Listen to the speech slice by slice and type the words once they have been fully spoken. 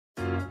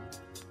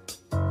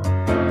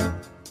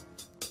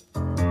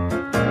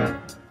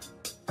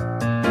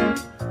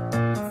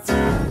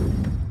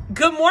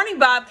Good morning,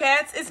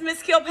 Bobcats. It's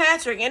Miss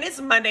Kilpatrick, and it's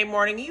Monday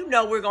morning. You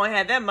know we're going to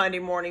have that Monday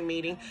morning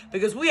meeting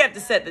because we have to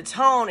set the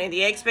tone and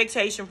the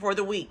expectation for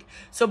the week.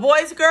 So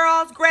boys,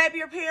 girls, grab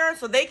your parents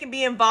so they can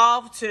be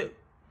involved too.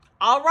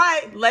 All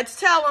right, let's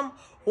tell them.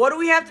 What do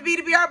we have to be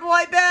our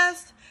boy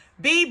best?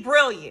 Be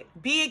brilliant,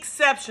 be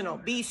exceptional,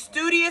 be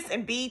studious,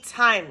 and be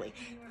timely.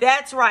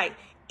 That's right.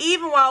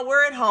 Even while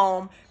we're at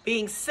home,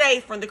 being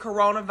safe from the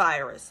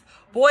coronavirus.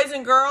 Boys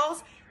and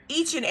girls,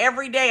 each and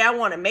every day, I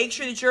want to make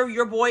sure that you're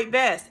your boy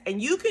best.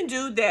 And you can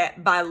do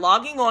that by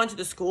logging on to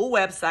the school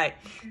website,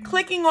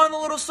 clicking on the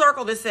little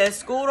circle that says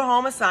school to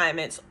home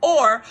assignments,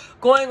 or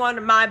going on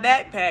to My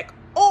Backpack,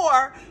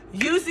 or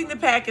using the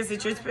packets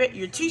that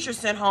your teacher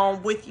sent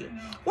home with you.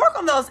 Work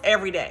on those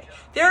every day.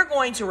 They're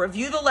going to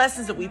review the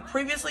lessons that we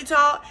previously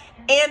taught,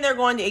 and they're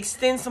going to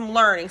extend some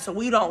learning so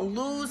we don't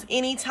lose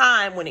any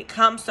time when it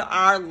comes to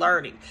our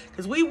learning.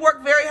 Because we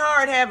work very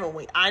hard, haven't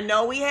we? I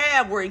know we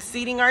have. We're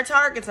exceeding our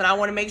targets, and I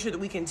want to make sure that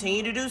we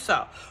continue to do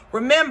so.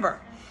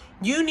 Remember,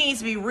 you need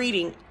to be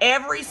reading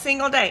every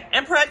single day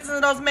and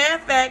practicing those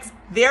math facts.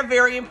 They're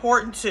very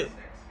important too.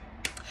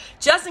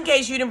 Just in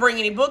case you didn't bring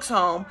any books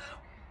home,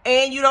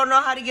 and you don't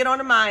know how to get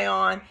onto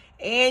Mayan,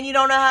 and you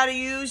don't know how to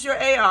use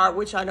your AR,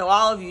 which I know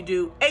all of you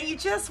do, and you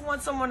just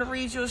want someone to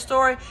read you a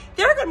story,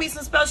 there are going to be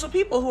some special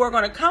people who are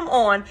going to come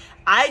on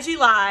IG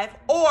Live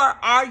or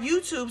our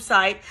YouTube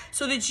site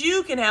so that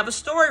you can have a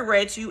story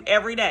read to you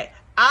every day.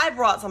 I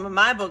brought some of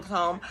my books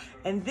home,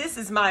 and this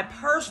is my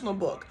personal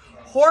book,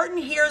 Horton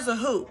Hears a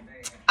Who.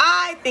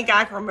 I think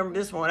I can remember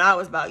this one. I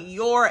was about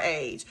your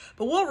age.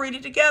 But we'll read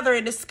it together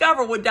and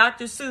discover what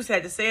Dr. Seuss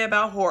had to say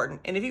about Horton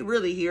and if he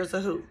really hears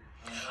a who.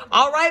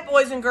 All right,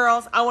 boys and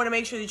girls, I want to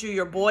make sure that you're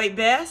your boy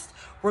best.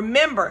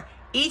 Remember,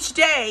 each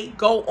day,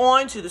 go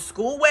on to the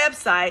school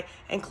website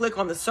and click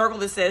on the circle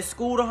that says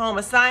school to home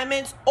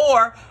assignments,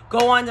 or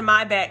go on to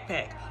My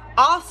Backpack.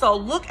 Also,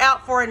 look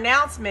out for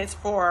announcements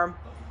from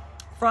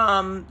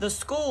the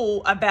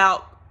school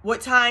about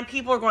what time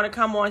people are going to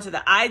come on to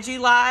the IG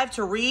Live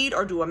to read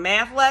or do a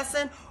math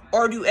lesson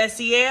or do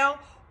SEL,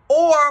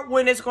 or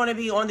when it's going to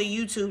be on the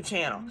YouTube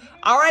channel.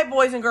 All right,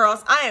 boys and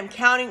girls, I am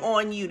counting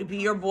on you to be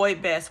your boy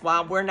best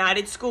while we're not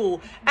at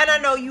school. And I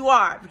know you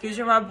are because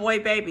you're my boy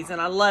babies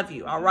and I love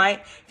you, all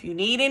right? If you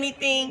need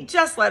anything,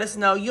 just let us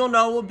know. You'll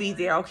know we'll be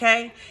there,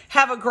 okay?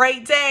 Have a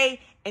great day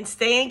and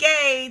stay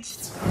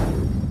engaged.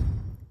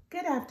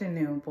 Good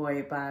afternoon,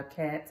 boy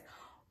Bobcats.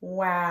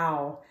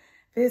 Wow,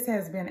 this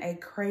has been a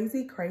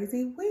crazy,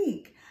 crazy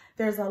week.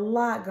 There's a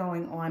lot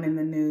going on in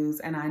the news,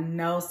 and I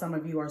know some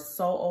of you are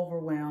so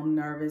overwhelmed,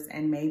 nervous,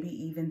 and maybe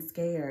even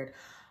scared.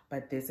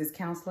 But this is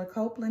Counselor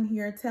Copeland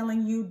here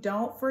telling you,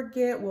 don't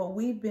forget what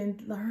we've been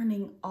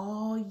learning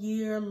all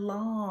year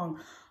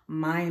long,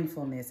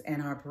 mindfulness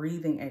and our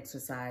breathing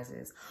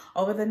exercises.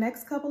 Over the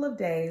next couple of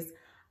days,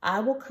 I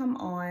will come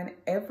on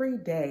every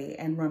day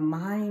and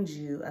remind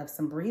you of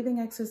some breathing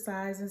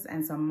exercises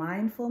and some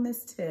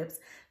mindfulness tips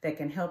that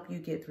can help you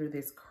get through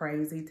this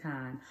crazy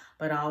time.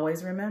 But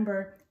always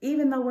remember,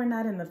 even though we're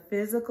not in the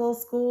physical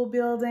school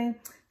building,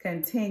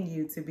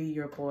 continue to be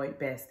your boy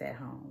best at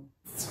home.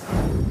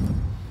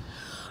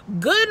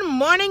 Good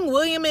morning,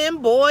 William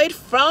and Boyd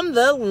from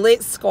the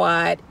Lit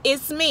Squad.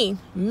 It's me,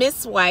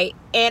 Miss White,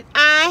 and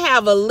I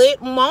have a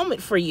lit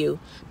moment for you.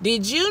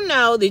 Did you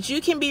know that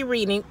you can be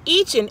reading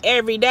each and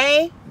every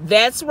day?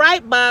 That's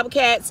right,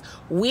 Bobcats.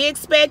 We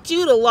expect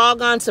you to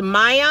log on to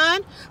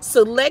Mayan,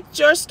 select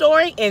your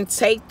story, and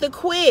take the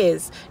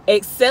quiz.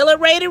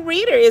 Accelerated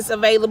Reader is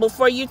available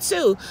for you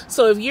too.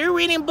 So if you're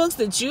reading books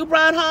that you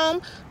brought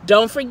home,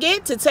 don't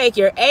forget to take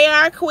your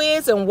AR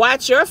quiz and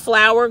watch your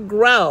flower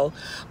grow.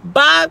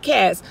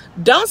 Bobcats,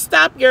 don't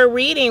stop your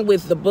reading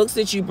with the books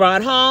that you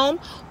brought home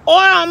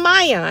or on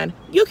Mayan.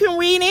 You can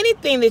read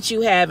anything that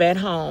you have at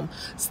home.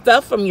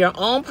 Stuff from your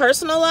own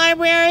personal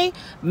library,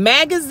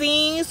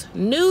 magazines,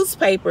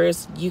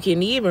 newspapers. You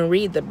can even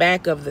read the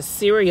back of the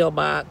cereal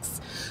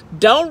box.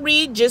 Don't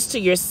read just to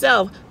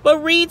yourself, but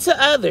read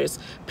to others.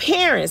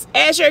 Parents,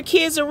 as your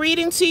kids are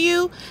reading to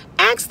you,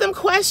 ask them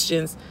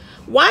questions.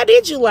 Why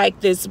did you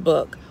like this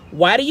book?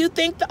 Why do you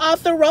think the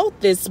author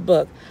wrote this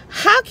book?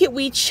 How can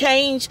we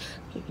change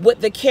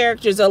what the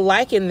characters are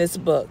like in this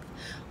book?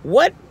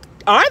 What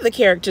are the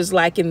characters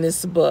like in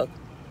this book?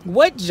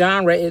 What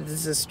genre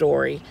is the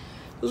story?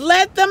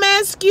 Let them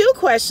ask you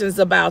questions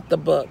about the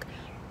book.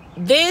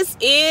 This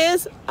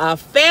is a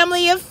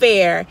family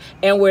affair,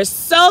 and we're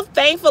so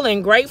thankful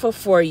and grateful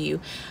for you.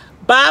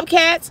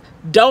 Bobcats,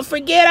 don't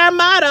forget our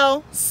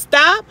motto: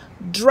 stop,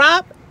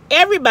 drop,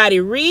 everybody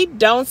read,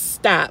 don't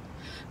stop.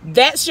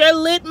 That's your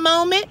lit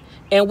moment,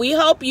 and we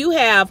hope you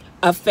have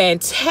a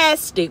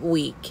fantastic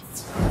week.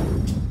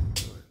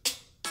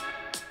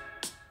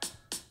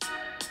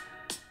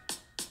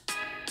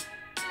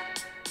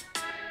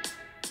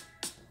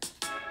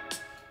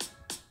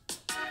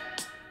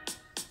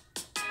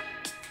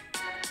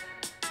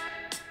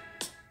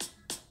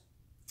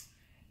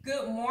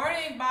 Good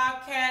morning,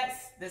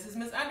 Bobcats. This is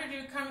Miss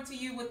Underdew coming to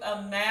you with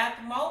a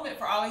math moment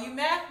for all you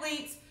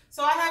mathletes.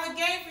 So I have a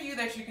game for you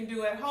that you can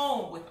do at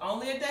home with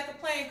only a deck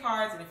of playing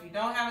cards. And if you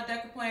don't have a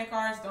deck of playing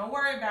cards, don't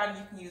worry about it.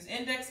 You can use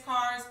index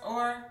cards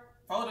or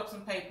fold up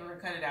some paper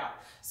and cut it out.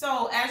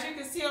 So as you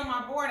can see on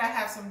my board, I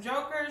have some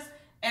jokers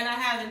and I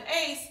have an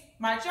ace.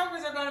 My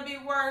jokers are going to be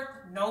worth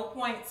no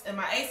points and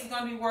my ace is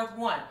going to be worth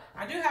 1.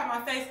 I do have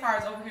my face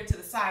cards over here to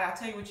the side. I'll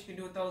tell you what you can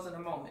do with those in a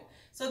moment.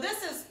 So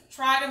this is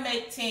try to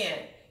make 10.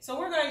 So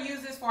we're going to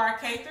use this for our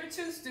K through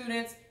 2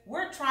 students.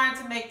 We're trying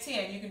to make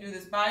 10. You can do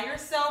this by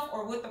yourself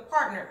or with a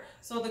partner.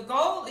 So the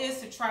goal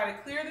is to try to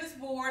clear this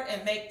board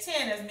and make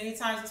 10 as many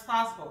times as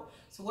possible.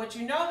 So what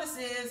you notice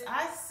is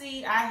I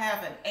see I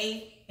have an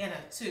 8 and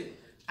a 2.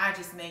 I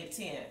just made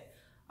 10.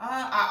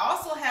 I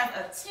also have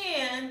a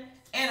 10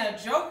 and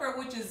a joker,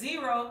 which is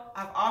 0.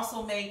 I've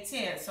also made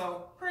 10.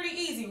 So pretty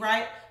easy,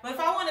 right? But if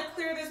I want to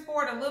clear this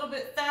board a little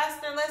bit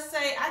faster, let's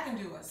say I can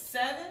do a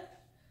 7,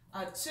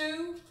 a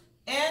 2,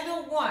 and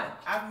a 1.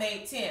 I've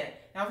made 10.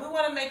 Now if we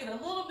want to make it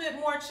a little bit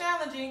more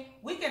challenging,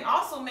 we can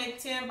also make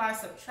 10 by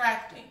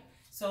subtracting.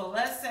 So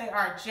let's say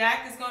our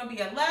jack is going to be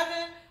 11,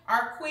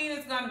 our queen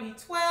is going to be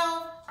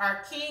 12,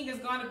 our king is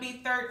going to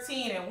be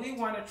 13, and we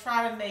want to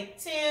try to make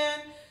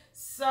 10.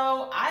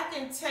 So I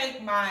can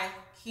take my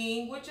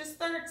king, which is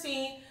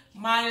 13,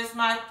 minus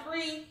my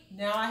 3,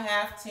 now I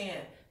have 10.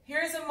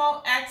 Here's an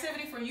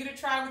activity for you to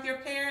try with your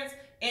parents.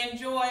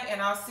 Enjoy,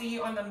 and I'll see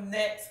you on the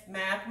next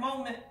math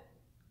moment.